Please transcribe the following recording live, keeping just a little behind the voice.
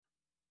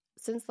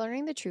Since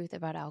learning the truth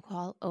about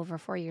alcohol over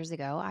 4 years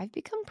ago, I've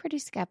become pretty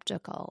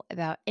skeptical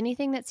about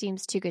anything that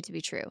seems too good to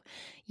be true.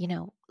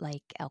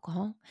 Like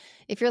alcohol.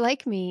 If you're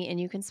like me and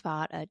you can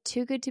spot a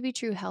too good to be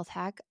true health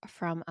hack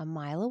from a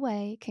mile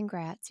away,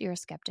 congrats, you're a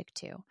skeptic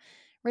too.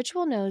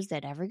 Ritual knows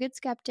that every good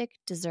skeptic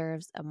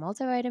deserves a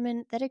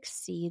multivitamin that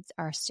exceeds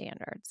our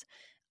standards.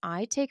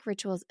 I take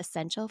Ritual's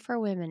Essential for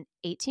Women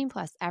 18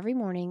 Plus every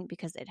morning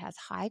because it has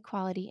high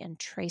quality and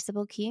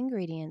traceable key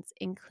ingredients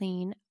in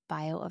clean,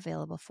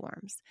 bioavailable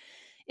forms.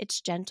 It's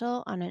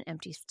gentle on an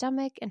empty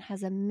stomach and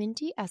has a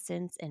minty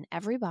essence in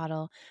every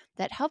bottle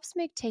that helps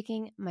make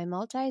taking my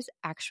multis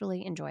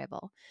actually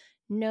enjoyable.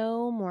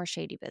 No more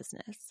shady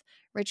business.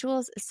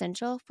 Ritual's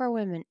Essential for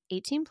Women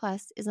 18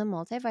 Plus is a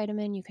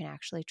multivitamin you can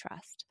actually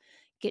trust.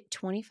 Get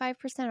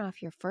 25%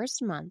 off your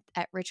first month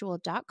at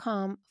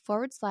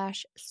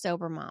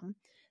ritual.com/sobermom.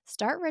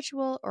 Start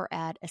Ritual or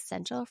add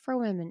Essential for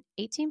Women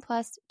 18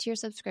 Plus to your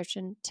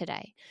subscription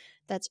today.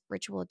 That's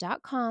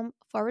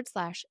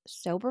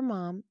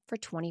ritual.com/sobermom for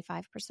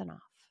 25% off.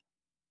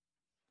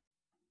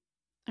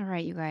 All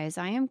right, you guys,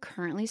 I am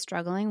currently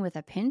struggling with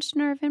a pinched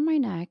nerve in my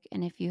neck,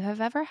 and if you have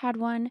ever had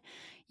one,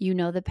 you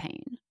know the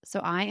pain.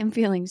 So I am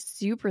feeling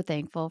super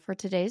thankful for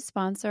today's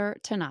sponsor,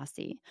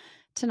 Tanasi.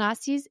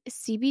 Tanasi's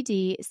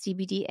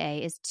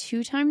CBD/CBDA is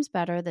 2 times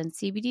better than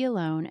CBD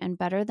alone and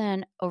better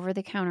than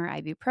over-the-counter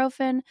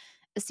ibuprofen,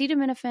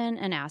 acetaminophen,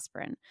 and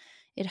aspirin.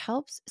 It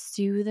helps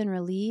soothe and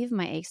relieve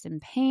my aches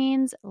and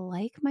pains,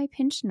 like my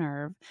pinched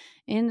nerve,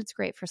 and it's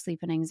great for sleep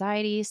and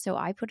anxiety, so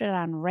I put it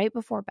on right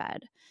before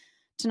bed.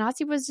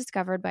 Tanasi was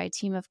discovered by a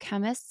team of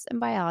chemists and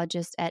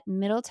biologists at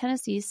Middle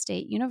Tennessee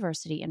State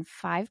University, and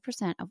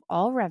 5% of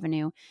all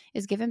revenue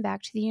is given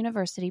back to the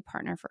university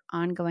partner for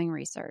ongoing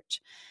research.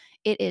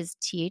 It is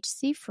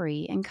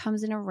THC-free and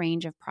comes in a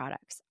range of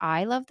products.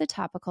 I love the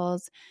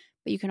topicals,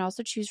 but you can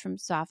also choose from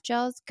soft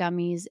gels,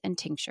 gummies, and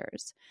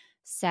tinctures.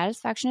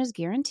 Satisfaction is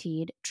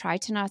guaranteed. Try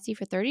Tanasi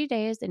for 30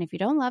 days, and if you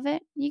don't love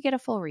it, you get a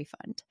full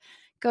refund.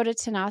 Go to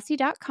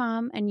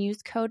Tanasi.com and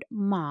use code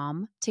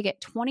MOM to get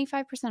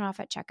 25% off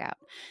at checkout.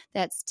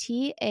 That's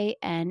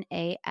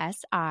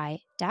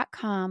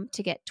TANASI.com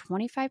to get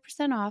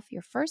 25% off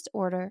your first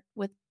order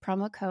with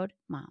promo code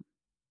MOM.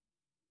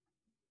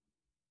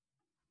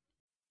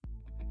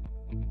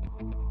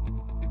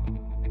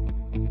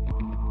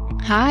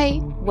 Hi,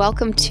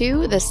 welcome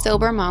to the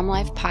Sober Mom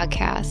Life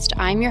podcast.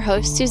 I'm your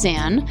host,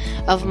 Suzanne,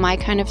 of My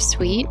Kind of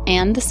Sweet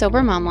and the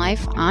Sober Mom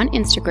Life on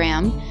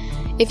Instagram.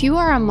 If you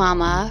are a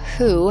mama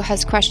who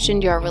has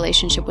questioned your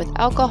relationship with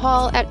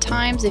alcohol at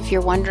times, if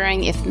you're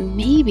wondering if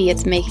maybe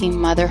it's making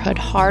motherhood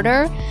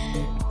harder,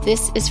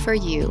 this is for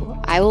you.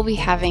 I will be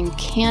having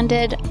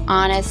candid,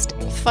 honest,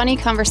 funny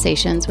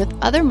conversations with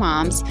other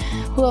moms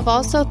who have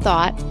also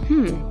thought,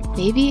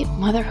 maybe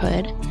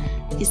motherhood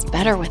is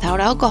better without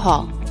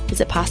alcohol.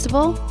 Is it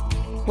possible?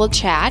 We'll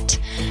chat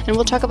and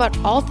we'll talk about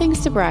all things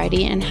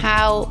sobriety and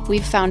how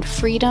we've found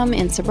freedom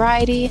in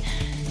sobriety.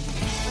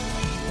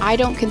 I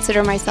don't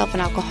consider myself an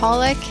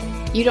alcoholic.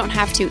 You don't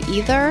have to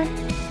either.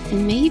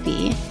 And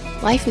maybe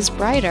life is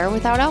brighter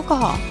without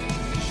alcohol.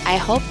 I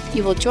hope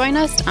you will join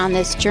us on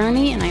this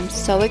journey, and I'm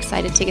so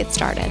excited to get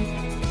started.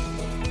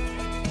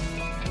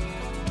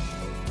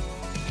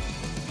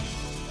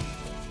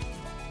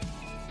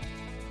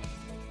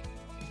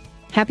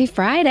 Happy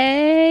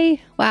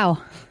Friday. Wow.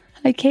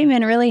 I came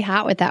in really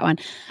hot with that one.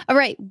 All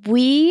right.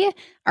 We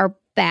are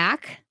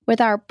back with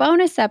our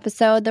bonus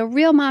episode, The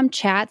Real Mom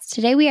Chats.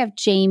 Today we have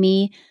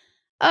Jami.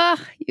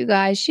 You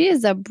guys, she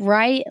is a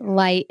bright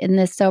light in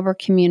this sober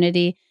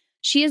community.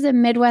 She is a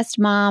Midwest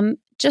mom,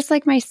 just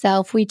like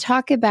myself. We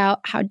talk about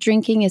how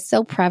drinking is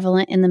so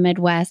prevalent in the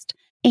Midwest.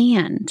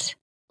 And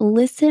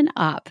listen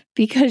up,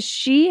 because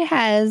she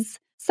has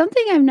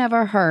something I've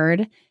never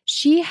heard.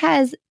 She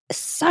has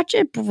such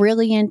a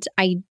brilliant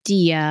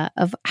idea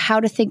of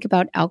how to think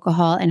about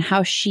alcohol and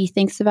how she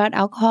thinks about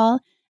alcohol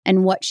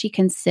and what she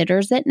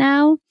considers it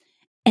now.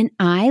 And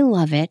I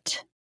love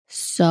it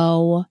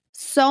so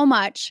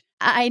much.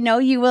 I know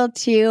you will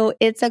too.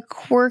 It's a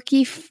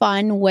quirky,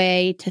 fun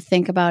way to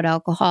think about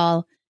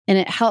alcohol, and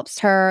it helps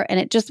her, and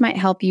it just might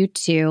help you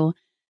too.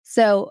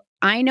 So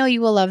I know you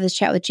will love this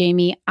chat with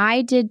Jami.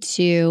 I did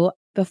too.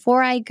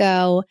 Before I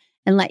go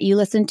and let you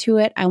listen to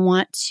it, I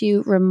want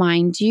to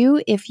remind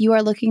you, if you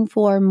are looking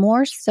for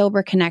more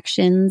sober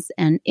connections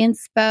and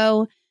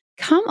inspo,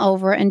 come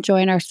over and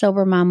join our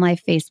Sober Mom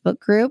Life Facebook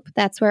group.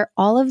 That's where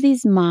all of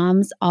these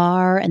moms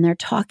are, and they're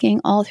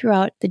talking all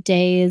throughout the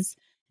days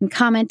and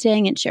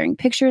commenting and sharing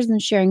pictures and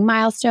sharing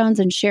milestones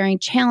and sharing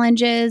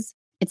challenges.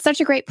 It's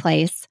such a great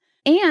place.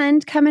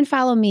 And come and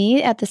follow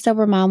me at the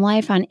Sober Mom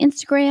Life on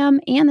Instagram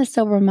and the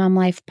Sober Mom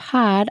Life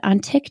pod on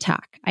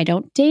TikTok. I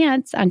don't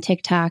dance on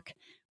TikTok,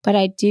 but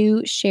I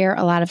do share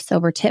a lot of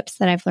sober tips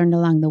that I've learned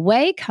along the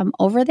way. Come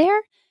over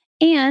there,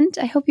 and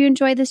I hope you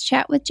enjoy this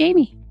chat with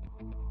Jami.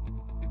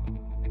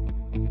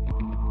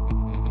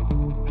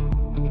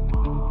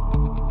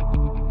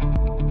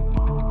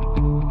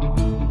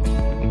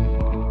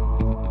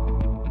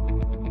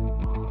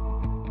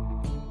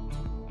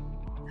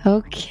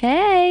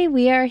 Okay,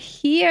 we are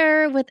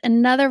here with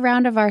another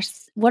round of our,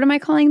 what am I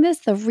calling this?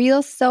 The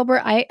Real Sober,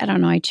 I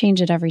don't know, I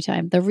change it every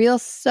time. The Real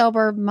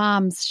Sober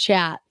Moms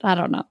Chat. I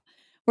don't know.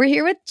 We're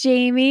here with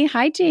Jami.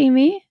 Hi,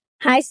 Jami.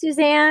 Hi,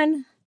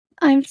 Suzanne.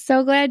 I'm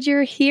so glad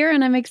you're here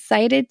and I'm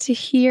excited to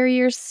hear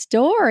your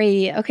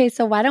story. Okay,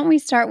 so why don't we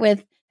start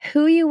with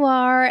who you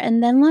are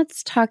and then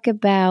let's talk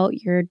about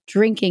your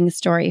drinking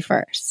story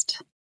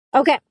first.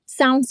 Okay,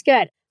 sounds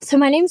good. So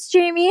my name's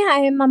Jami. I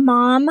am a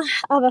mom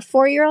of a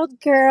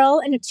 4-year-old girl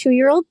and a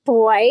 2-year-old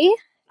boy.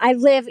 I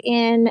live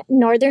in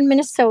northern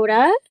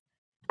Minnesota.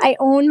 I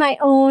own my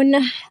own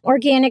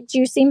organic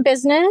juicing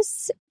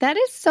business. That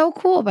is so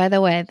cool, by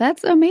the way.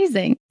 That's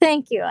amazing.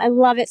 Thank you. I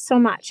love it so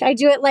much. I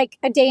do it like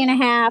a day and a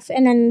half,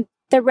 and then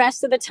the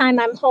rest of the time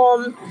I'm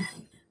home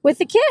with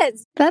the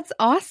kids. That's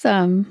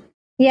awesome.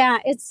 Yeah,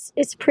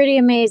 it's pretty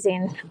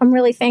amazing. I'm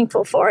really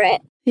thankful for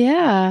it.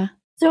 Yeah.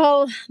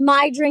 So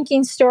my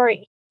drinking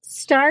story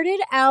started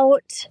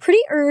out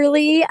pretty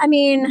early. I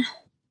mean,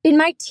 in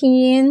my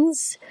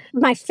teens,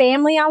 my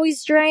family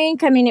always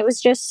drank. I mean, it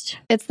was just...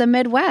 It's the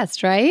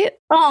Midwest, right?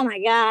 Oh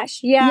my gosh.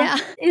 Yeah.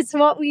 It's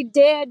what we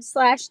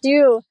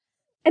did/do.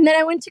 And then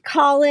I went to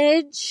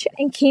college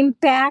and came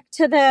back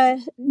to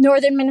the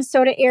northern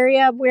Minnesota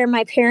area where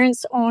my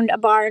parents owned a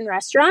bar and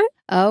restaurant.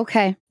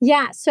 Okay.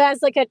 Yeah. So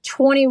as like a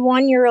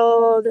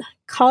 21-year-old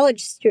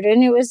college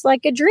student, it was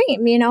like a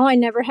dream. You know, I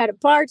never had a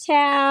bar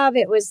tab.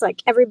 It was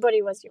like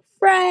everybody was your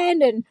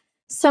friend and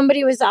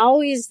somebody was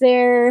always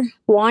there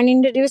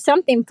wanting to do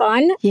something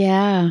fun.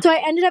 Yeah. So I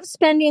ended up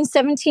spending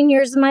 17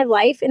 years of my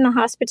life in the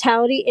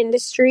hospitality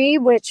industry,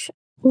 which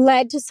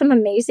led to some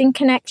amazing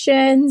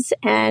connections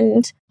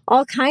and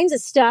all kinds of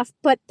stuff.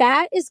 But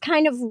that is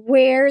kind of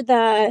where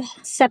the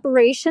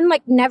separation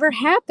never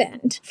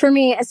happened for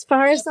me, as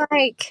far as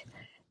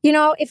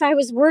if I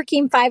was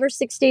working 5 or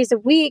 6 days a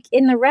week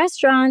in the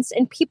restaurants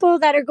and people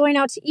that are going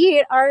out to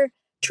eat are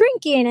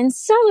drinking and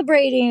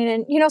celebrating.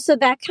 And, so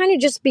that kind of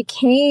just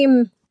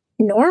became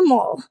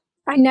normal.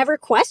 I never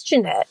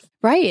questioned it.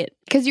 Right.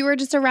 Because you were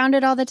just around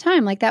it all the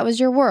time. Like that was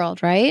your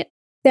world, right?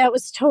 That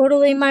was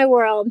totally my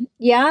world.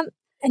 Yeah.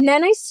 And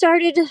then I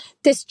started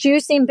this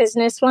juicing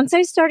business. Once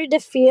I started to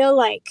feel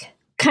like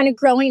kind of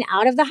growing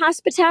out of the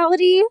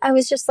hospitality, I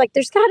was just like,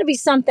 there's got to be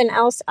something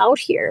else out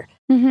here.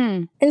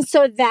 Mm-hmm. And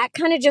so that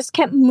kind of just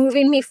kept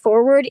moving me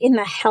forward in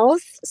the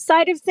health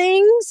side of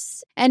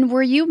things. And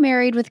were you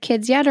married with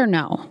kids yet or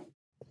no?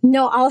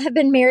 No, I'll have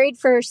been married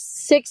for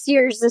 6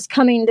 years this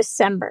coming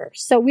December.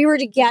 So we were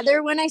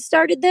together when I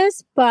started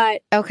this,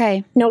 but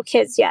okay, no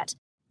kids yet.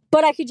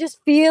 But I could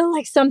just feel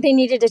like something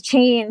needed to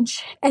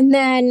change. And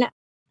then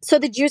so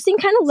the juicing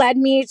kind of led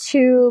me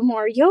to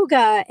more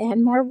yoga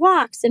and more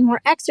walks and more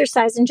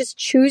exercise and just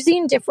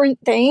choosing different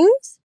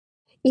things.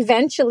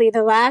 Eventually,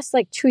 the last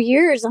 2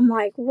 years, I'm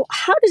like, well,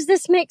 how does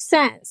this make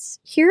sense?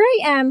 Here I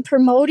am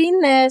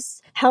promoting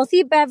this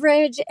healthy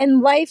beverage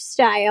and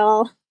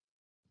lifestyle,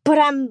 but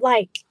I'm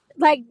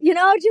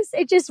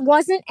it just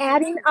wasn't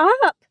adding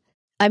up.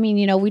 I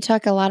mean, we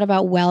talk a lot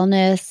about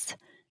wellness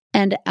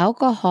and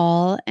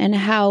alcohol and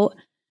how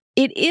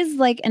it is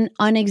like an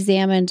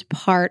unexamined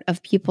part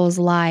of people's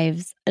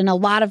lives and a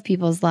lot of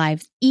people's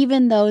lives,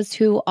 even those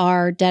who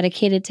are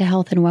dedicated to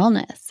health and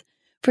wellness.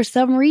 For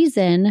some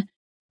reason,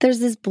 there's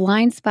this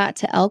blind spot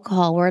to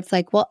alcohol where it's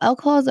like, well,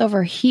 alcohol is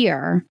over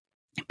here,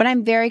 but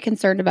I'm very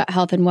concerned about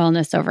health and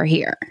wellness over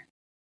here.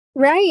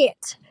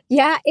 Right.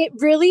 Yeah, it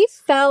really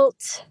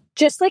felt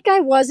just like I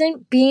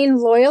wasn't being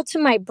loyal to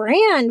my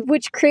brand,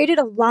 which created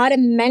a lot of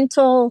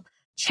mental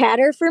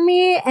chatter for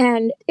me.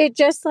 And it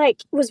just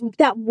was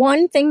that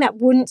one thing that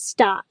wouldn't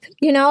stop,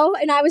 And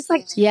I was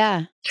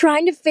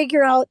trying to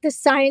figure out the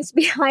science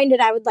behind it.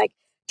 I would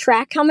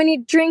track how many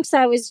drinks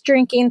I was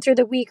drinking through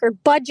the week or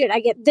budget. I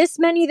get this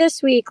many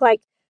this week,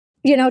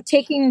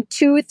 taking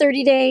 2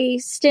 30-day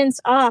stints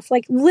off,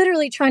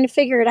 literally trying to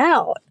figure it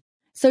out.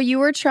 So you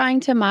were trying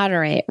to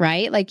moderate,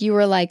 right? You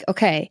were like,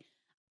 okay,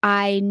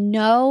 I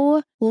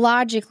know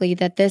logically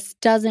that this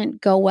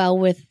doesn't go well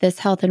with this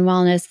health and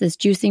wellness, this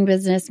juicing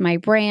business, my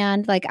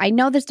brand. I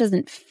know this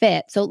doesn't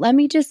fit. So let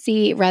me just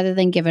see rather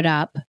than give it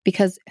up,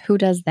 because who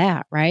does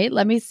that, right?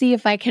 Let me see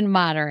if I can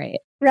moderate.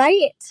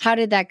 Right. How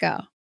did that go?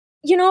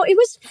 It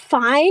was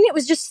fine. It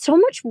was just so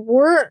much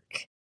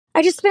work.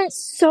 I just spent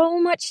so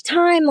much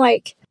time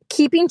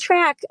keeping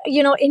track,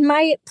 in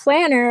my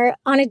planner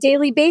on a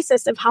daily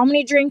basis of how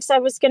many drinks I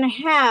was going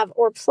to have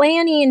or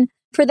planning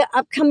for the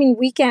upcoming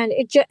weekend.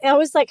 I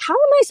was like, how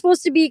am I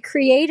supposed to be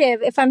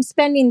creative if I'm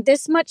spending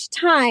this much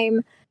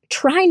time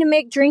trying to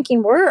make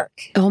drinking work?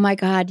 Oh my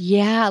God.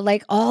 Yeah.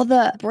 All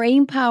the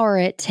brain power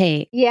it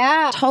takes.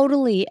 Yeah.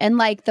 Totally. And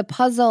the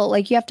puzzle,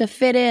 you have to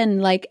fit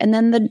in, and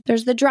then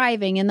there's the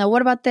driving and the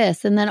what about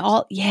this? And then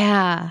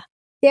yeah.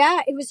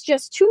 Yeah. It was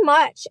just too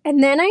much.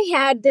 And then I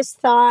had this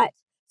thought.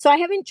 So I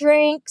haven't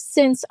drank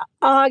since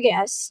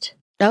August.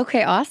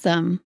 Okay,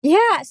 awesome.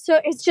 Yeah, so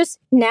it's just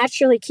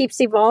naturally keeps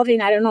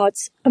evolving. I don't know,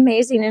 it's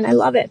amazing and I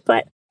love it.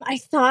 But I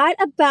thought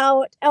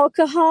about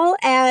alcohol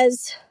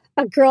as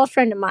a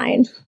girlfriend of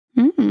mine.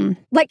 Mm.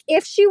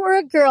 If she were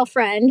a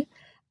girlfriend,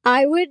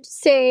 I would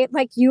say,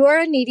 like, you are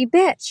a needy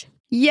bitch.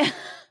 Yeah.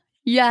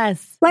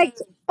 Yes. Like,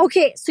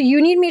 okay, so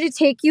you need me to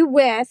take you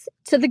with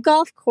to the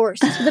golf course,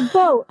 to the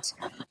boat,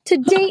 to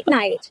date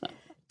night,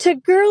 to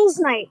girls'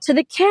 night, to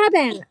the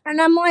cabin.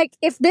 And I'm like,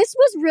 if this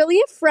was really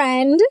a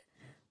friend,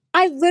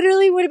 I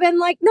literally would have been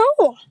like,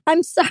 no,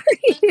 I'm sorry.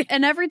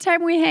 And every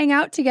time we hang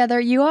out together,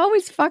 you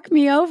always fuck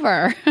me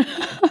over.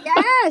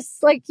 Yes,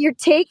 like you're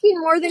taking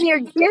more than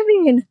you're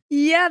giving.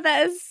 Yeah,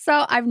 that is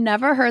so, I've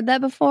never heard that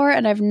before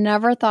and I've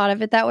never thought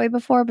of it that way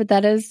before, but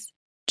that is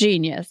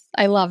genius.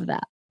 I love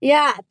that.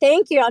 Yeah,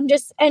 thank you.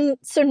 And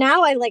so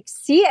now I like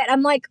see it.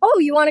 I'm like, oh,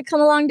 you want to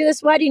come along to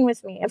this wedding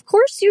with me? Of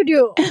course you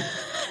do.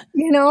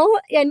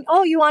 And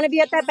oh, you want to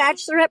be at that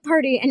bachelorette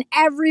party, and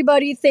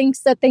everybody thinks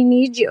that they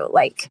need you.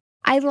 Like,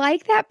 I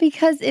like that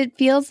because it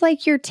feels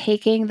like you're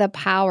taking the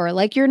power,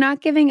 like you're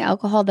not giving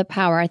alcohol the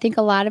power. I think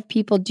a lot of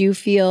people do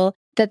feel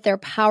that they're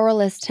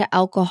powerless to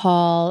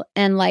alcohol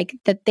and like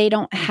that they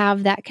don't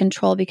have that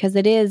control because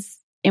it is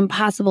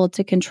impossible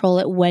to control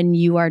it when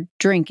you are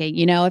drinking.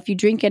 If you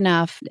drink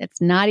enough,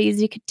 it's not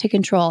easy to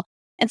control.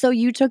 And so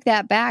you took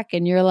that back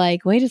and you're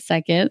like, wait a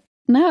second.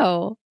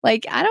 No,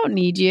 like I don't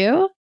need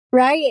you.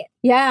 Right.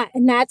 Yeah.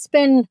 And that's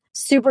been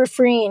super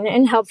freeing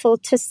and helpful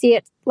to see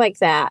it like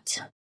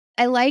that.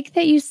 I like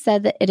that you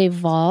said that it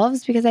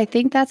evolves because I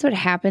think that's what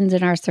happens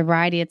in our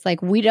sobriety. It's like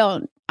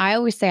I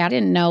always say I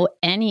didn't know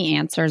any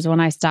answers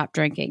when I stopped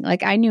drinking.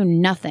 Like I knew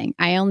nothing.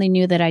 I only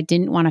knew that I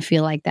didn't want to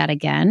feel like that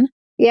again.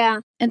 Yeah.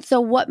 And so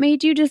what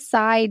made you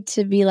decide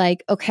to be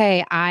like,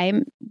 okay,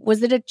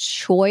 was it a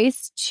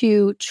choice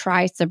to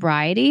try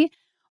sobriety,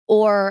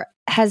 or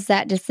has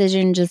that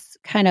decision just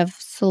kind of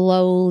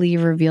slowly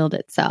revealed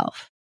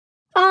itself?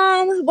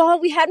 Well,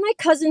 we had my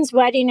cousin's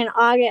wedding in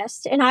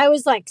August, and I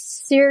was like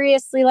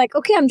seriously like,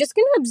 okay, I'm just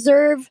going to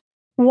observe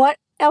what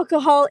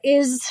alcohol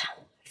is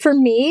for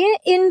me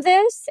in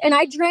this. And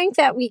I drank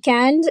that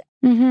weekend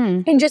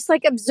and just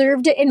like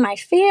observed it in my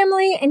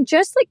family and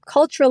just like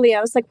culturally,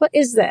 I was like, what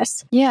is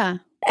this? Yeah.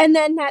 And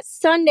then that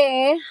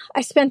Sunday,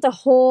 I spent the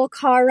whole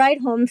car ride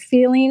home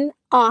feeling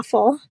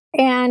awful.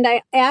 And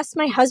I asked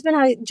my husband,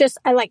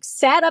 I like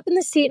sat up in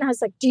the seat and I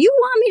was like, do you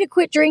want me to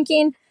quit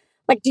drinking?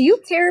 Like, do you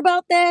care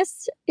about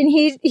this? And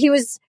he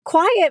was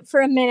quiet for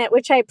a minute,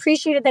 which I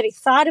appreciated that he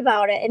thought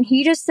about it. And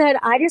he just said,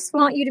 I just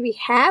want you to be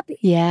happy.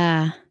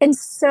 Yeah. And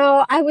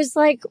so I was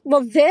like,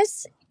 well,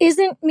 this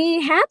isn't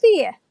me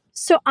happy.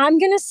 So I'm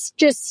going to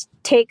just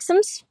take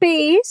some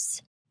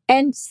space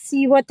and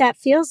see what that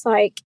feels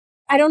like.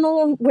 I don't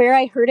know where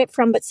I heard it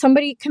from, but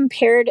somebody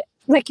compared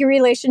like your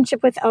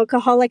relationship with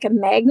alcohol like a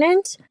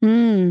magnet.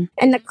 And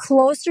the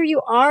closer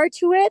you are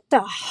to it, the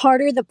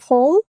harder the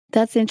pull.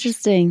 That's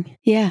interesting.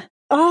 Yeah.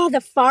 Oh,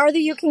 the farther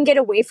you can get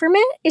away from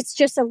it, it's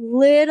just a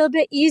little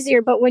bit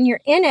easier. But when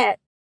you're in it,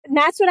 and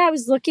that's what I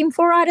was looking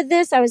for out of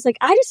this. I was like,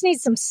 I just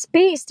need some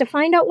space to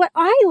find out what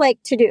I like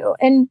to do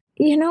and,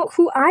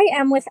 who I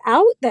am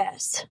without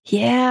this.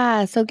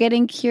 Yeah. So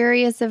getting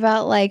curious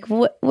about like,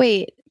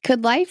 wait,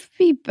 could life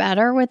be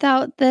better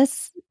without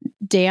this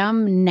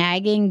damn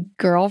nagging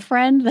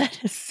girlfriend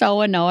that is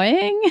so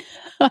annoying?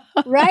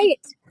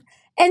 Right.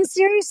 And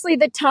seriously,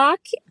 the talk,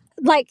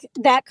 like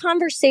that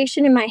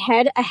conversation in my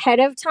head ahead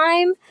of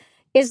time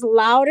is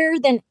louder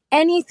than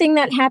anything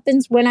that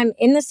happens when I'm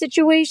in the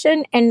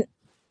situation and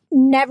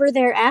never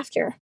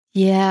thereafter.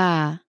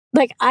 Yeah.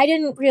 Like I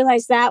didn't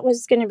realize that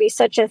was going to be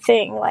such a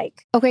thing.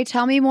 Like, okay,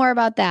 tell me more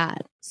about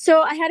that.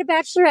 So I had a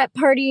bachelorette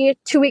party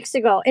 2 weeks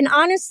ago. And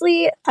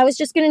honestly, I was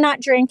just going to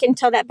not drink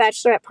until that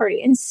bachelorette party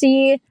and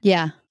see.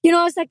 Yeah.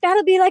 I was like,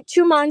 that'll be like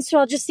 2 months. So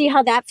I'll just see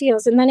how that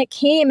feels. And then it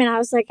came and I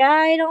was like,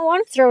 I don't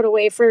want to throw it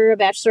away for a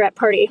bachelorette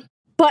party.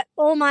 But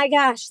oh my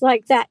gosh,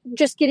 like that,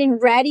 just getting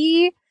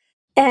ready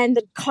and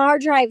the car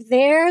drive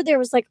there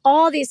was like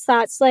all these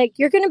thoughts like,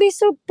 you're going to be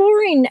so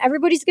boring.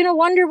 Everybody's going to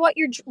wonder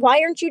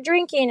why aren't you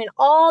drinking and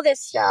all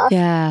this stuff.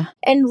 Yeah.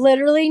 And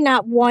literally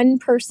not one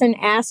person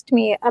asked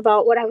me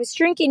about what I was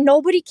drinking.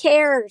 Nobody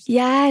cares.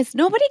 Yes.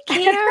 Nobody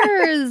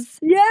cares.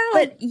 Yeah.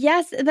 But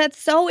yes, that's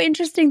so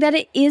interesting that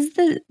it is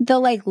the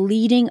like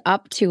leading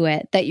up to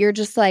it that you're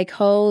just like,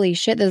 holy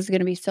shit, this is going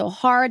to be so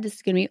hard. This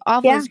is going to be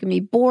awful. Yeah. This is going to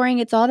be boring.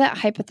 It's all that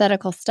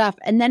hypothetical stuff.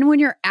 And then when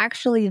you're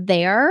actually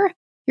there,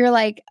 you're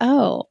like,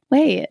 oh,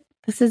 wait,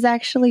 this is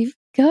actually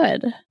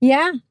good.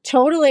 Yeah,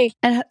 totally.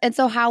 And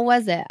so how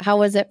was it? How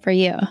was it for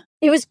you?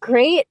 It was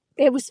great.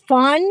 It was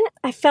fun.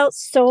 I felt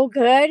so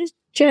good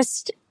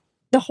just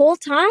the whole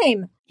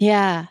time.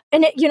 Yeah.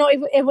 And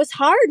it was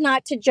hard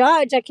not to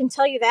judge. I can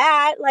tell you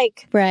that.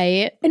 Like,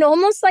 right. And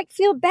almost like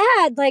feel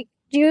bad. Like,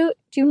 do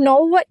you know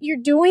what you're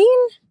doing?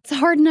 It's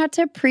hard not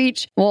to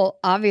preach. Well,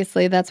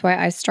 obviously, that's why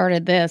I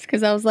started this,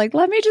 because I was like,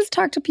 let me just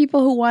talk to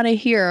people who want to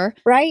hear.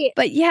 Right.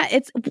 But yeah,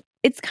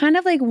 it's kind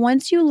of like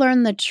once you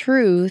learn the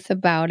truth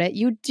about it,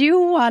 you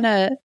want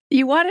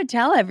to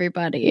tell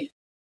everybody.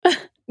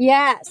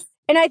 Yes.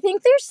 And I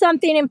think there's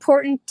something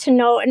important to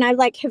note, and I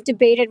have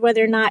debated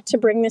whether or not to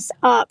bring this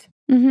up.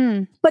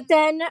 Mm-hmm. But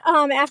then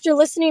after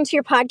listening to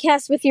your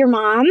podcast with your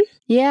mom,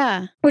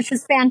 yeah, which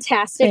was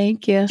fantastic.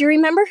 Thank you. Do you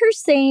remember her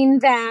saying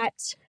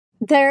that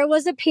there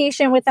was a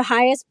patient with the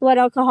highest blood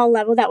alcohol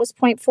level that was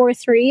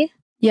 0.43.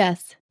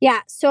 Yes.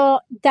 Yeah.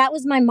 So that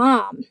was my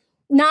mom,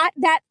 not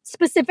that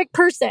specific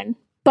person,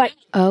 but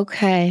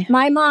okay.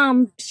 My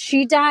mom,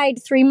 she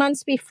died 3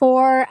 months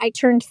before I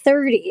turned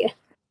 30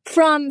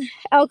 from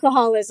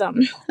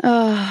alcoholism.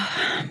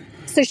 Oh.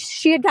 So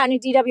she had gotten a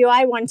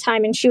DWI one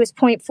time and she was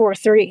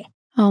 0.43.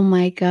 Oh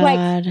my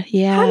God.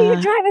 Yeah. How do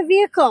you drive a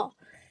vehicle?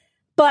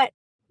 But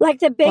like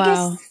the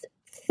biggest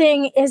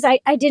thing is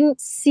I didn't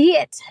see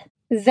it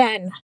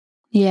then.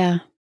 Yeah.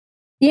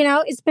 You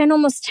know, it's been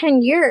almost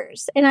 10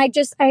 years. And I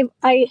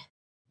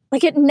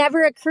like it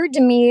never occurred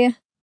to me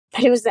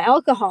that it was the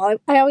alcohol.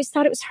 I always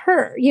thought it was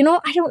her. You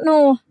know, I don't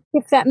know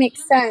if that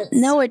makes sense.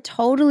 No, it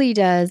totally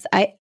does.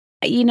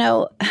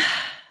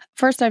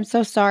 First, I'm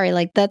so sorry.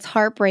 Like, that's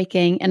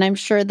heartbreaking. And I'm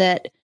sure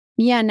that,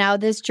 now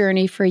this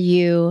journey for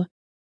you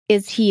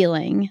is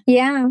healing.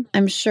 Yeah.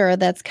 I'm sure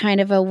that's kind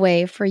of a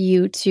way for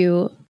you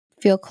to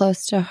feel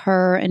close to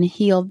her and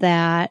heal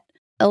that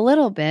a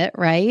little bit,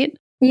 right?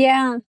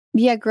 Yeah.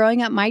 Yeah.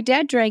 Growing up, my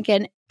dad drank,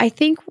 and I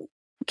think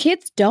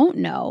kids don't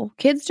know.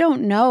 Kids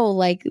don't know,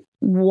 like,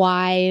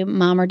 why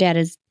mom or dad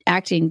is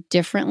acting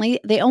differently.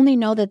 They only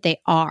know that they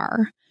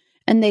are.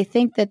 And they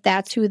think that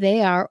that's who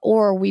they are,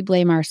 or we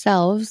blame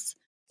ourselves.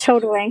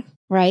 Totally.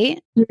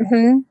 Right?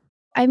 Mm-hmm.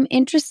 I'm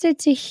interested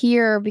to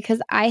hear,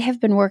 because I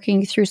have been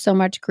working through so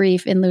much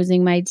grief in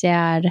losing my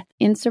dad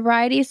in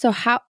sobriety. So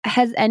how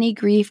has any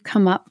grief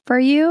come up for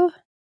you?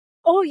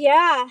 Oh,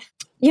 yeah.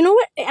 You know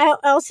what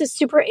else is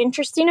super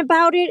interesting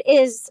about it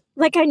is,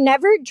 like, I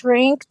never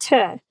drank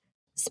to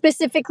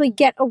specifically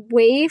get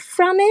away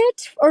from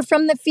it or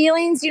from the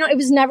feelings. You know, it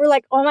was never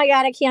like, oh my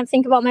God, I can't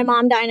think about my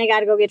mom dying. I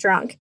got to go get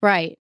drunk.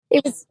 Right.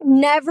 It was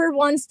never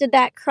once did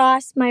that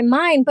cross my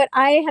mind. But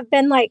I have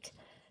been like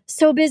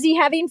so busy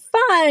having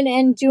fun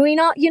and doing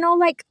all, you know,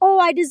 like, oh,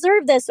 I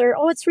deserve this, or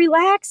oh, it's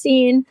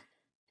relaxing.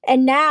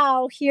 And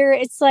now here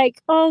it's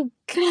like, oh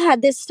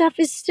God, this stuff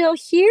is still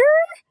here.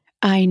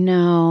 I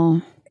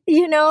know.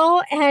 You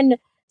know, and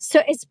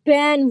so it's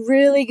been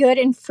really good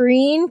and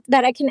freeing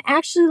that I can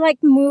actually like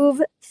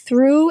move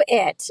through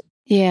it.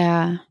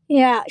 Yeah.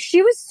 Yeah.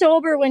 She was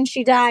sober when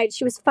she died.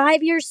 She was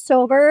 5 years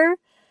sober,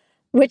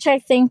 which I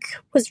think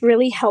was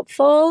really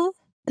helpful.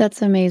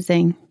 That's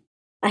amazing.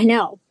 I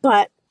know,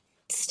 but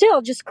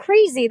still just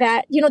crazy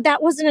that, you know,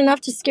 that wasn't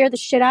enough to scare the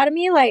shit out of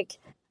me. Like,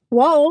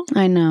 whoa.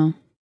 I know.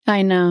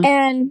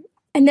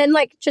 And then,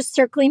 like, just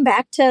circling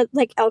back to,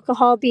 like,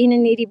 alcohol being a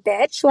needy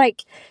bitch.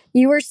 Like,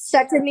 you were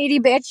such a needy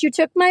bitch. You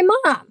took my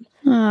mom.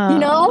 Oh, you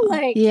know,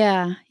 like...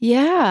 Yeah.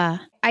 Yeah.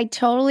 I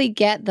totally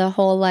get the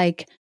whole,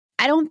 like,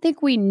 I don't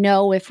think we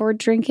know if we're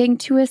drinking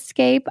to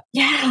escape.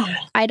 Yeah.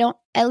 I don't,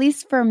 at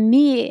least for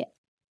me,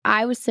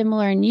 I was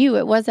similar in you.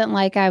 It wasn't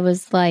like I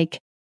was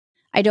like,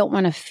 I don't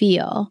want to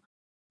feel.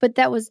 But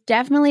that was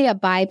definitely a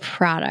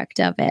byproduct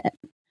of it,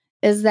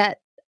 is that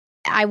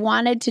I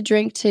wanted to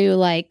drink to,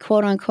 like,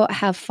 quote unquote,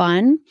 have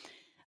fun.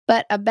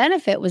 But a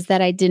benefit was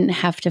that I didn't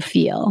have to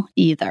feel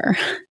either.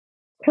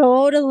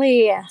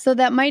 Totally. So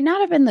that might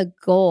not have been the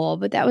goal,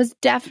 but that was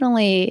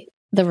definitely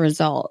the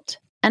result.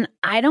 And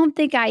I don't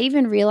think I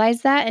even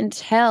realized that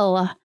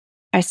until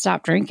I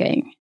stopped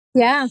drinking.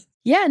 Yeah.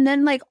 Yeah. And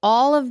then, like,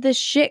 all of this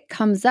shit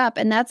comes up.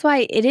 And that's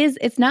why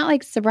it's not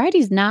like sobriety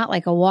is not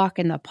like a walk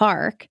in the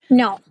park.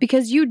 No.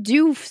 Because you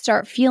do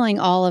start feeling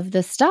all of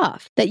the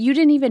stuff that you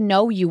didn't even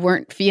know you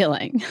weren't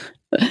feeling.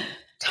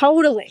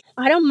 Totally.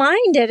 I don't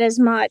mind it as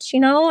much, you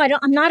know?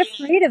 I'm not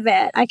afraid of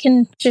it. I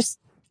can just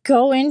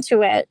go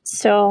into it.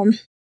 So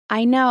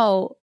I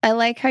know. I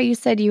like how you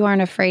said you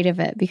aren't afraid of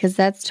it, because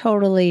that's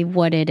totally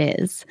what it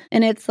is.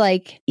 And it's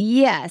like,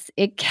 yes,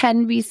 it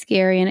can be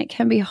scary and it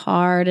can be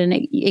hard and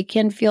it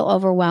can feel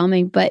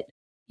overwhelming, but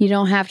you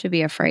don't have to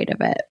be afraid of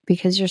it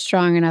because you're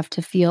strong enough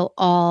to feel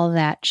all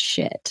that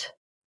shit.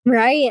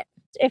 Right.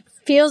 It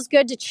feels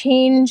good to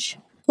change,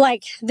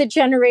 like, the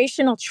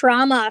generational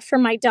trauma for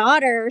my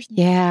daughter.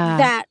 Yeah.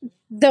 That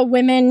the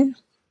women,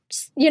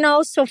 you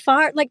know, so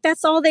far, like,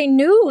 that's all they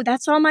knew.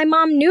 That's all my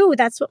mom knew.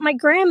 That's what my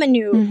grandma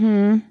knew.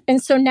 Mm-hmm.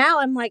 And so now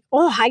I'm like,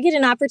 oh, I get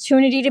an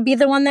opportunity to be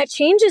the one that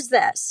changes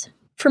this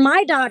for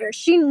my daughter.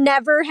 She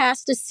never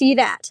has to see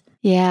that.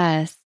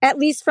 Yes. At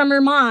least from her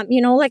mom,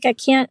 you know, like, I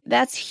can't.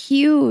 That's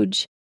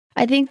huge.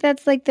 I think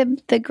that's like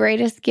the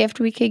greatest gift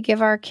we could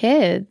give our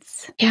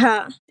kids.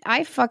 Yeah.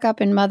 I fuck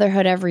up in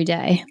motherhood every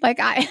day. Like,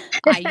 I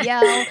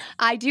yell,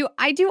 I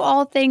do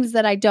all things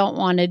that I don't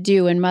want to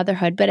do in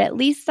motherhood, but at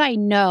least I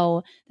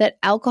know that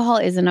alcohol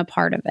isn't a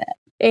part of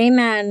it.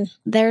 Amen.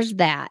 There's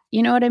that.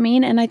 You know what I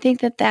mean? And I think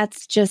that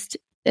that's just,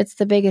 it's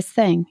the biggest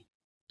thing.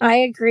 I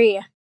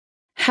agree.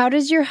 How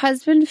does your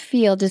husband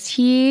feel? Does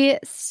he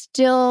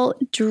still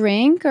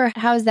drink, or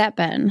how's that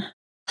been?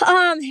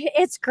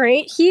 It's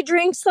great. He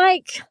drinks,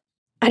 like,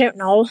 I don't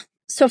know.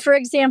 So, for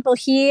example,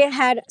 he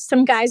had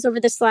some guys over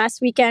this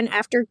last weekend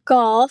after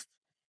golf,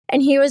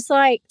 and he was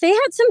like, they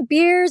had some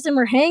beers and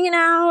we're hanging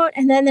out.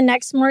 And then the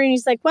next morning,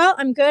 he's like, well,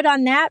 I'm good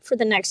on that for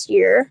the next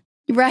year.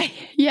 Right.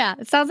 Yeah.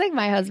 It sounds like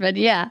my husband.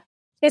 Yeah.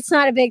 It's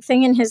not a big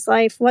thing in his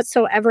life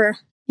whatsoever.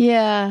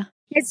 Yeah.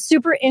 It's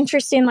super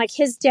interesting. Like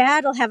his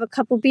dad will have a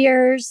couple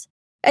beers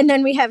and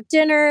then we have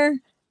dinner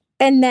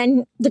and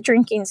then the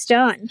drinking's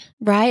done.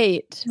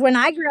 Right. When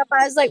I grew up,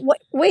 I was like,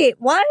 "What? Wait,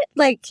 what?"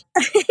 Like,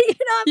 I'm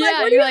like,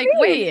 "What do you're you like, mean?"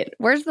 wait,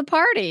 where's the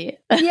party?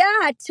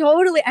 Yeah,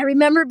 totally. I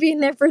remember being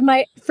there for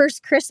my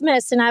first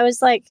Christmas and I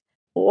was like,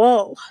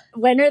 "Whoa,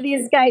 when are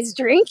these guys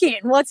drinking?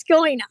 What's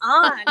going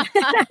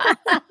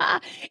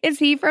on?" Is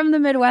he from the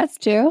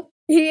Midwest too?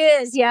 He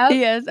is, yeah.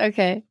 He is?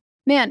 Okay.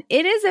 Man,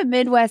 it is a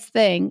Midwest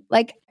thing.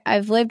 Like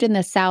I've lived in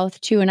the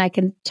South too, and I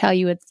can tell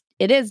you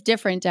it is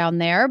different down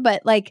there,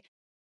 but like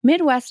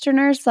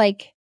Midwesterners,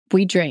 like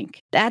we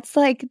drink. That's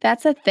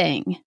a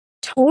thing.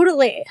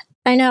 Totally.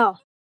 I know.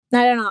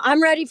 I don't know.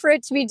 I'm ready for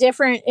it to be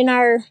different in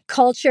our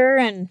culture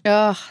and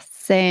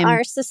Same.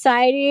 our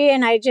society.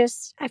 And I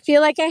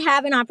feel like I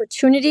have an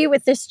opportunity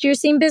with this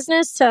juicing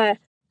business to,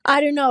 I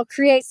don't know,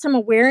 create some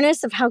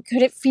awareness of how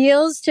good it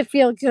feels to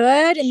feel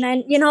good. And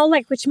then,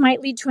 like, which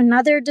might lead to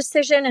another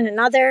decision and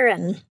another.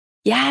 And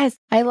yes,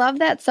 I love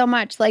that so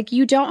much. Like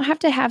you don't have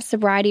to have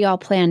sobriety all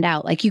planned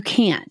out. Like you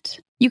can't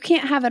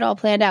have it all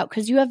planned out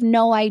because you have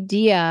no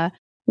idea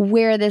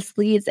where this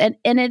leads. And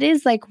it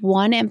is like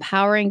one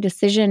empowering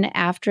decision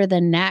after the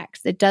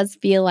next. It does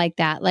feel like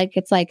that. Like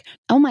it's like,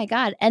 oh my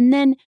God. And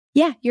then,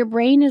 yeah, your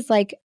brain is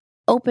like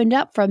opened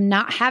up from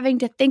not having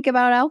to think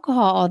about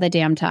alcohol all the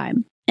damn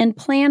time and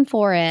plan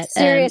for it.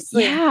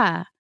 Seriously.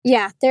 And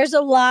yeah, there's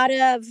a lot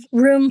of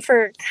room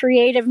for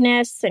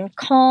creativeness and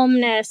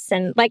calmness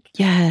and like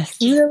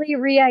really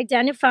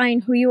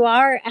re-identifying who you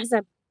are as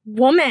a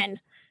woman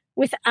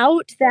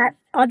without that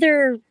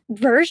other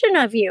version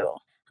of you.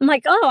 I'm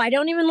like, oh, I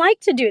don't even like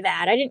to do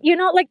that. I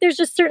didn't, like there's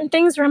just certain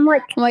things where I'm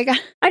like, oh my God,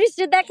 I just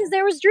did that because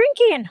there was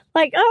drinking.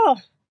 Like, oh,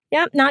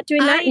 yeah, not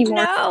doing that anymore.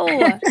 I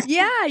know.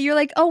 Yeah. You're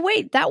like, oh,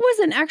 wait, that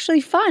wasn't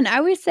actually fun. I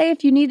always say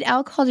if you need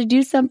alcohol to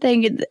do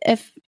something,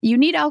 if you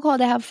need alcohol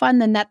to have fun,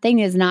 then that thing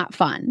is not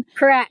fun.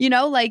 Correct.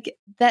 Like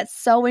that's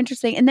so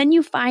interesting. And then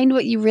you find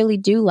what you really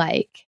do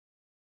like.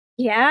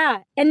 Yeah.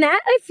 And that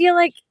I feel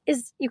like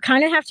is you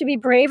kind of have to be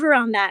brave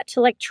around that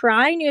to like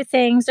try new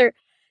things or,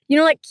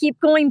 like keep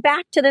going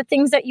back to the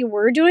things that you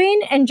were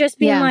doing and just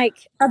being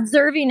like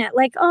observing it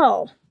like,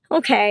 oh,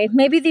 okay,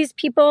 maybe these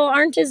people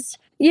aren't as,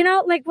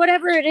 like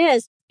whatever it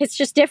is, it's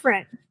just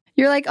different.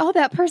 You're like, oh,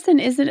 that person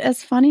isn't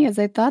as funny as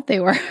I thought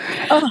they were.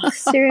 Oh,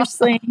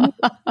 seriously.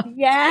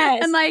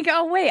 Yes. And like,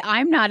 oh, wait,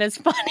 I'm not as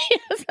funny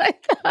as I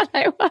thought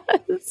I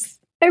was.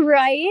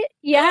 Right?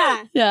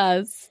 Yeah.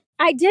 Yes.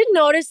 I did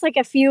notice like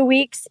a few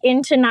weeks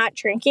into not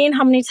drinking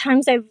how many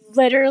times I've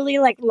literally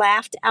like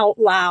laughed out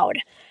loud.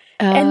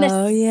 And the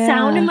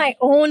sound of my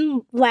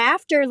own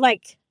laughter,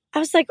 like, I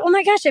was like, oh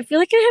my gosh, I feel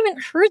like I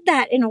haven't heard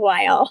that in a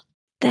while.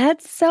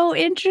 That's so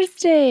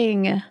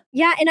interesting.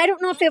 Yeah. And I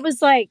don't know if it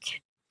was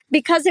like,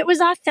 because it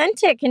was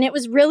authentic and it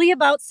was really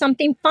about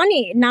something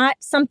funny, not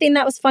something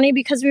that was funny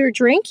because we were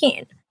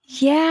drinking.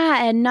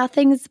 Yeah. And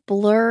nothing's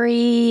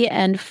blurry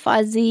and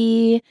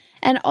fuzzy.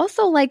 And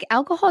also, like,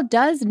 alcohol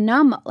does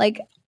numb,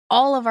 like,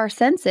 all of our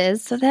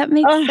senses. So that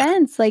makes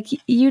sense. Like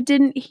you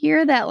didn't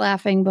hear that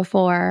laughing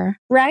before.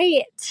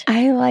 Right.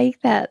 I like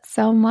that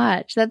so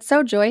much. That's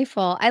so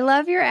joyful. I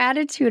love your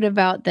attitude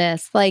about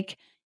this. Like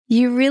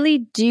you really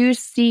do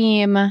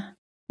seem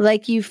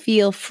like you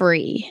feel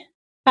free.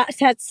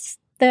 That's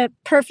the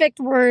perfect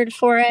word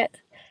for it.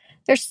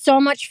 There's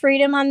so much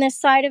freedom on this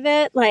side of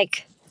it.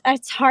 Like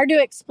it's hard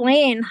to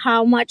explain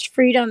how much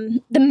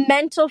freedom, the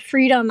mental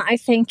freedom, I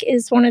think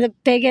is one of the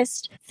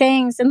biggest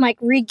things and like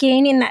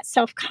regaining that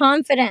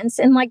self-confidence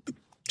and like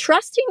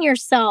trusting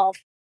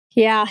yourself.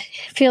 Yeah,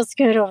 it feels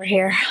good over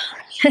here.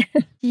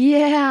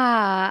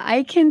 Yeah,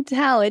 I can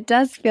tell. It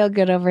does feel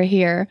good over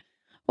here.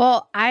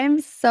 Well,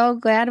 I'm so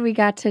glad we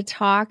got to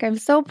talk. I'm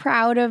so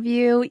proud of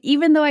you.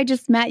 Even though I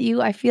just met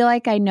you, I feel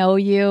like I know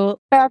you.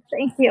 Oh,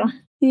 thank you.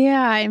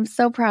 Yeah, I'm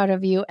so proud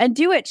of you. And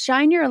do it.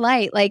 Shine your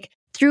light. Like,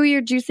 through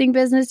your juicing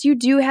business, you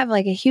do have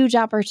like a huge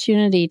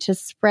opportunity to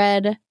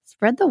spread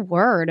the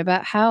word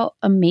about how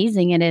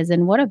amazing it is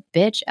and what a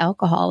bitch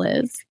alcohol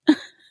is.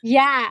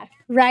 Yeah,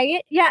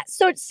 right? Yeah.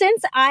 So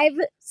since I've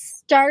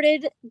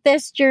started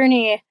this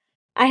journey,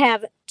 I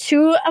have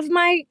two of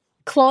my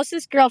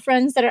closest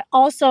girlfriends that are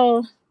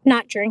also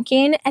not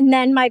drinking. And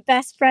then my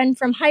best friend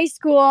from high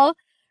school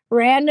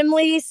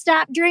randomly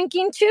stopped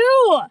drinking too.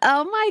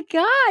 Oh my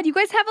God. You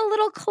guys have a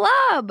little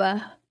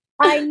club.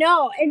 I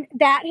know. And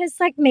that has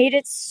like made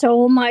it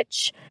so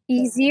much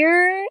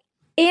easier.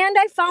 And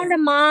I found a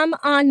mom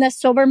on the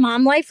Sober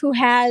Mom Life who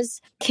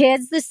has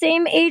kids the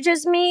same age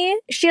as me.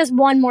 She has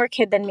one more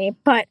kid than me,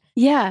 but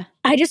yeah,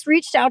 I just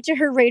reached out to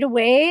her right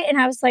away and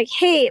I was like,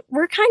 hey,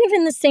 we're kind of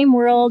in the same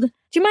world.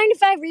 Do you mind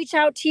if I reach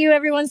out to you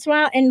every once in a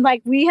while? And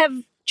like, we have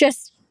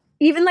just,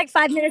 even like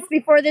 5 minutes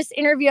before this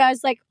interview, I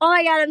was like, oh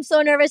my God, I'm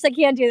so nervous. I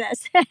can't do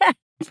this.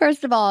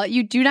 First of all,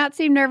 you do not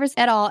seem nervous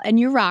at all and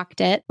you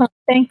rocked it. Oh,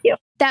 thank you.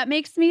 That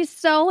makes me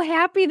so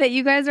happy that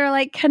you guys are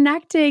like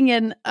connecting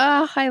and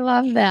I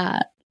love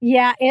that.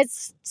 Yeah,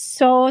 it's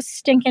so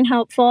stinking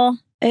helpful.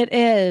 It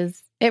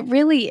is. It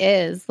really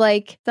is.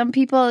 Like some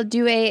people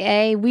do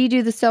AA, we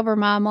do the Sober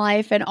Mom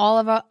Life, and all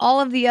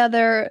of the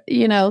other,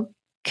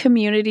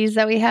 communities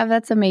that we have.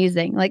 That's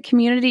amazing. Like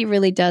community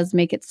really does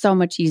make it so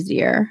much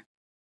easier.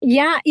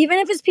 Yeah, even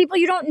if it's people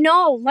you don't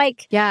know,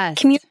 like yes.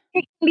 Community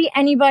can be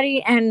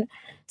anybody, and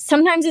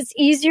sometimes it's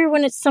easier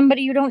when it's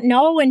somebody you don't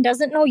know and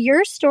doesn't know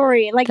your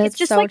story. Like That's it's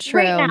just so like true.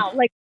 Right now.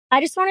 Like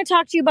I just want to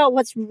talk to you about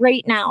what's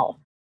right now.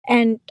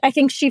 And I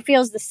think she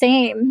feels the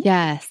same.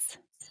 Yes.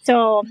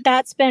 So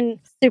that's been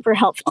super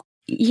helpful.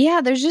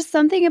 Yeah, there's just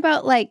something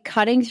about like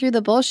cutting through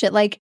the bullshit.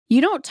 Like you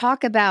don't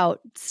talk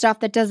about stuff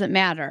that doesn't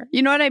matter.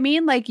 You know what I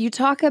mean? Like you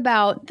talk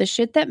about the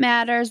shit that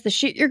matters, the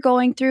shit you're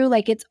going through.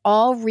 Like it's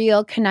all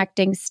real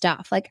connecting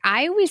stuff. Like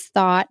I always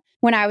thought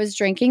when I was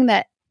drinking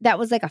that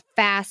was like a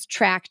fast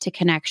track to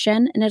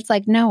connection. And it's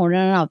like,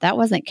 no, that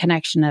wasn't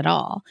connection at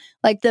all.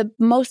 Like the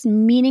most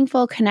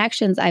meaningful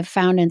connections I've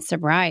found in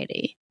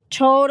sobriety.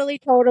 Totally.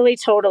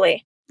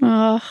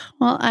 Oh,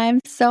 well, I'm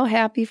so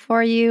happy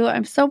for you.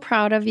 I'm so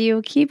proud of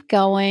you. Keep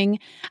going.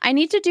 I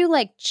need to do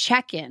like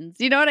check-ins.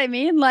 You know what I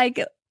mean?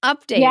 Like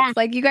updates. Yeah.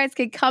 Like you guys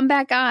could come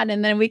back on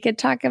and then we could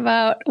talk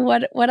about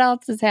what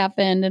else has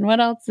happened and what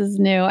else is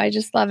new. I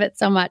just love it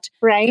so much.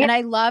 Right. And I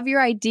love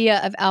your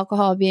idea of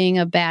alcohol being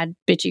a bad,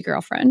 bitchy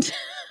girlfriend.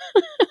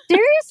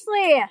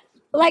 Seriously.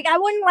 Like I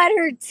wouldn't let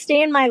her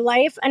stay in my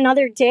life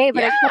another day,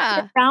 but I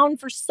kept it around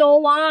for so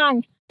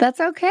long. That's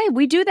okay.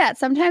 We do that.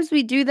 Sometimes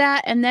we do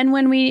that. And then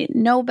when we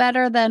know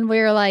better, then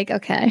we're like,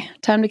 okay,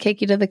 time to kick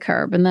you to the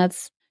curb. And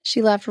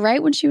she left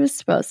right when she was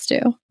supposed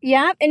to.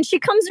 Yeah. And she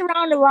comes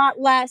around a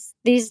lot less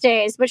these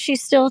days, but she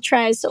still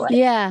tries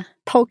to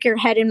poke your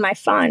head in my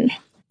fun.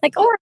 Like,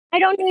 oh, I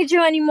don't need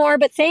you anymore,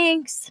 but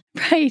thanks.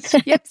 Right.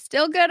 Yep.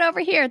 Still good over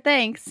here.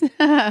 Thanks.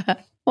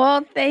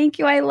 Well, thank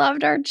you. I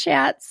loved our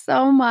chat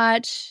so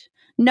much.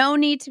 No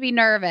need to be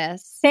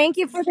nervous. Thank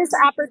you for this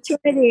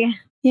opportunity.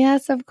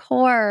 Yes, of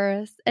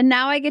course. And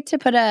now I get to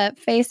put a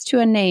face to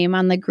a name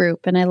on the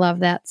group, and I love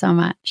that so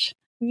much.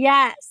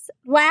 Yes.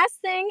 Last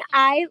thing,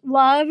 I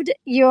loved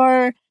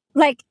your,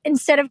 like,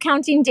 instead of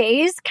counting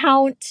days,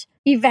 count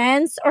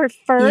events or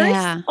first.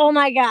 Yeah. Oh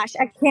my gosh,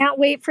 I can't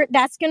wait for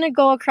that's going to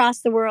go across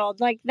the world.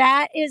 Like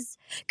that is,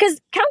 because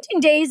counting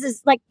days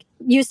is like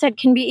you said,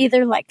 can be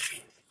either like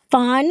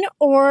fun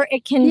or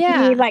it can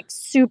be like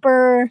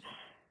super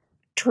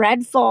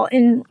dreadful.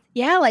 And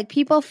like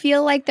people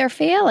feel like they're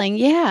failing.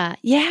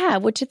 Yeah,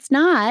 which it's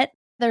not.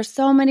 There's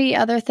so many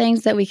other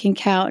things that we can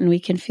count and we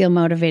can feel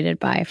motivated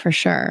by for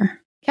sure.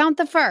 Count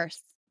the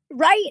first.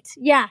 Right.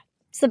 Yeah.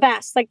 It's the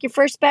best. Like your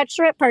first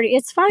bachelorette party.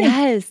 It's fine.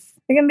 Yes.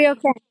 You're going to be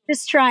okay.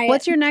 Just try it.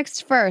 What's your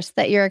next first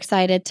that you're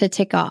excited to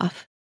tick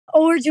off?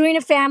 Oh, we're doing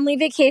a family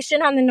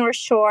vacation on the North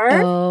Shore.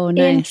 Oh,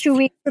 nice. In 2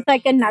 weeks with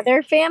like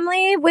another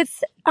family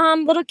with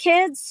little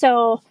kids.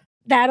 So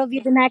that'll be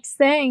the next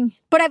thing.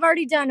 But I've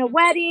already done a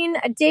wedding,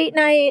 a date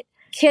night,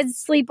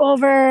 kids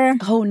sleepover.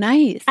 Oh,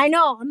 nice. I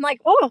know. I'm like,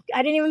 oh,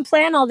 I didn't even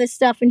plan all this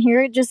stuff. And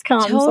here it just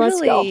comes. Totally.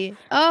 Let's go.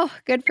 Oh,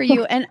 good for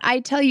you. And I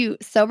tell you,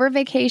 sober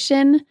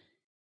vacation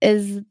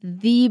is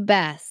the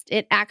best.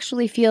 It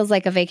actually feels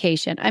like a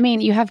vacation. I mean,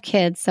 you have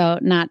kids, so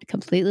not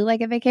completely like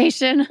a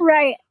vacation.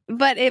 Right.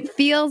 But it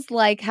feels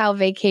like how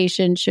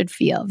vacation should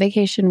feel.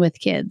 Vacation with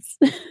kids.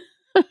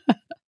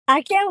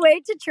 I can't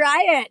wait to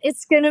try it.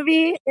 It's gonna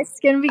be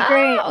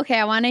great. Oh, okay,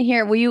 I want to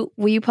hear. Will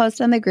you post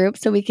on the group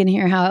so we can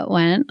hear how it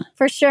went?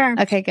 For sure.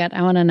 Okay, good.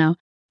 I want to know.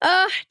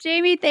 Oh,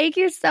 Jami, thank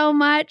you so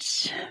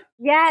much.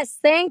 Yes,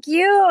 thank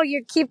you.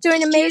 You keep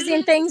doing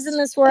amazing things in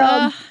this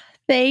world.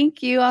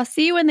 Thank you. I'll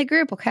see you in the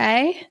group,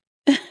 okay?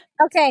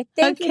 Okay,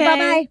 thank you.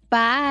 Bye-bye.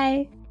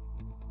 Bye.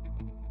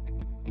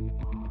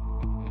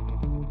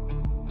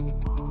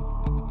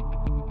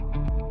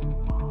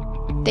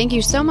 Thank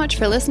you so much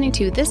for listening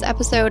to this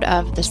episode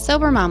of The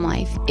Sober Mom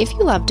Life. If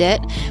you loved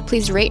it,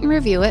 please rate and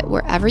review it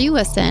wherever you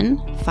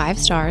listen. 5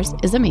 stars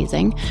is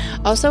amazing.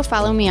 Also,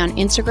 follow me on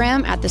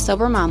Instagram at The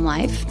Sober Mom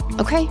Life.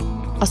 Okay,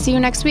 I'll see you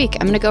next week.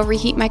 I'm going to go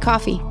reheat my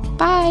coffee.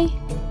 Bye.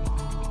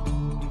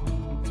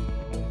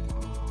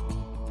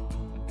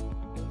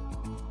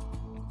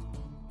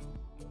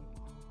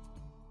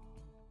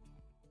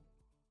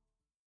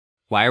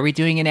 Why are we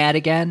doing an ad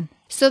again?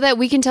 So that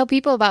we can tell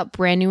people about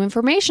brand new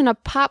information, a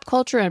pop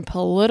culture and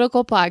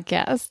political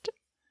podcast.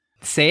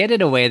 Say it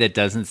in a way that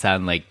doesn't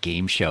sound like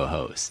game show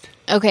host.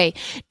 Okay,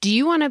 do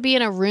you want to be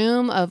in a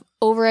room of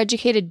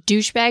overeducated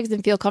douchebags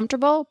and feel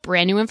comfortable?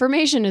 Brand new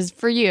information is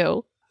for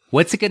you.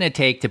 What's it going to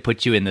take to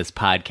put you in this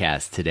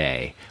podcast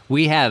today?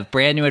 We have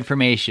brand new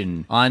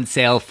information on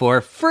sale for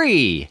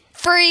free.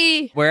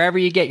 Free! Wherever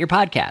you get your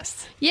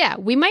podcasts. Yeah,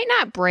 we might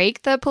not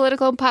break the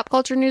political and pop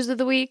culture news of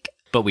the week,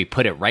 but we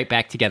put it right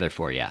back together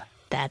for you.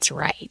 That's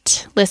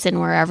right. Listen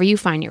wherever you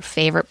find your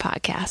favorite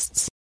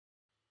podcasts.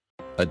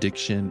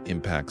 Addiction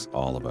impacts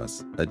all of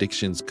us.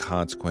 Addiction's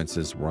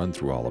consequences run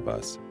through all of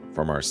us.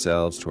 From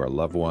ourselves to our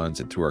loved ones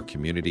and to our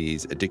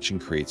communities, addiction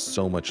creates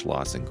so much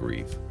loss and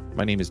grief.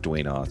 My name is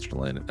Dwayne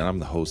Osterlin, and I'm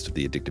the host of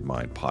the Addicted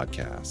Mind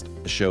podcast,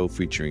 a show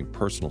featuring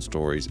personal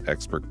stories,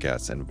 expert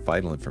guests, and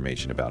vital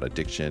information about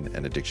addiction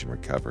and addiction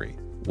recovery.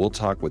 We'll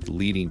talk with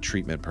leading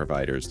treatment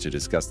providers to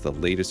discuss the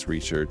latest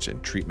research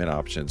and treatment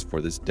options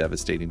for this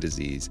devastating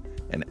disease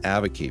and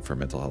advocate for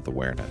mental health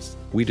awareness.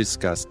 We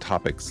discuss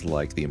topics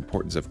like the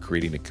importance of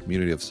creating a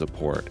community of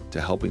support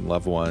to helping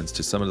loved ones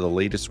to some of the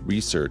latest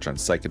research on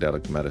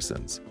psychedelic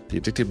medicines. The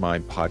Addicted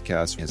Mind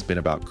podcast has been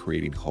about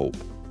creating hope,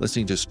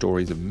 listening to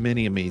stories of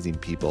many amazing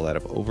people that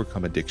have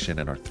overcome addiction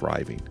and are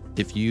thriving.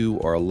 If you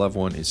or a loved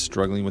one is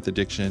struggling with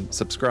addiction,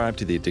 subscribe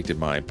to the Addicted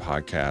Mind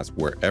podcast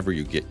wherever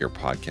you get your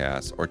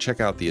podcasts or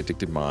check out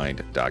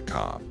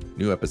theaddictedmind.com.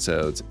 New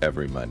episodes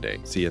every Monday.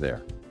 See you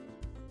there.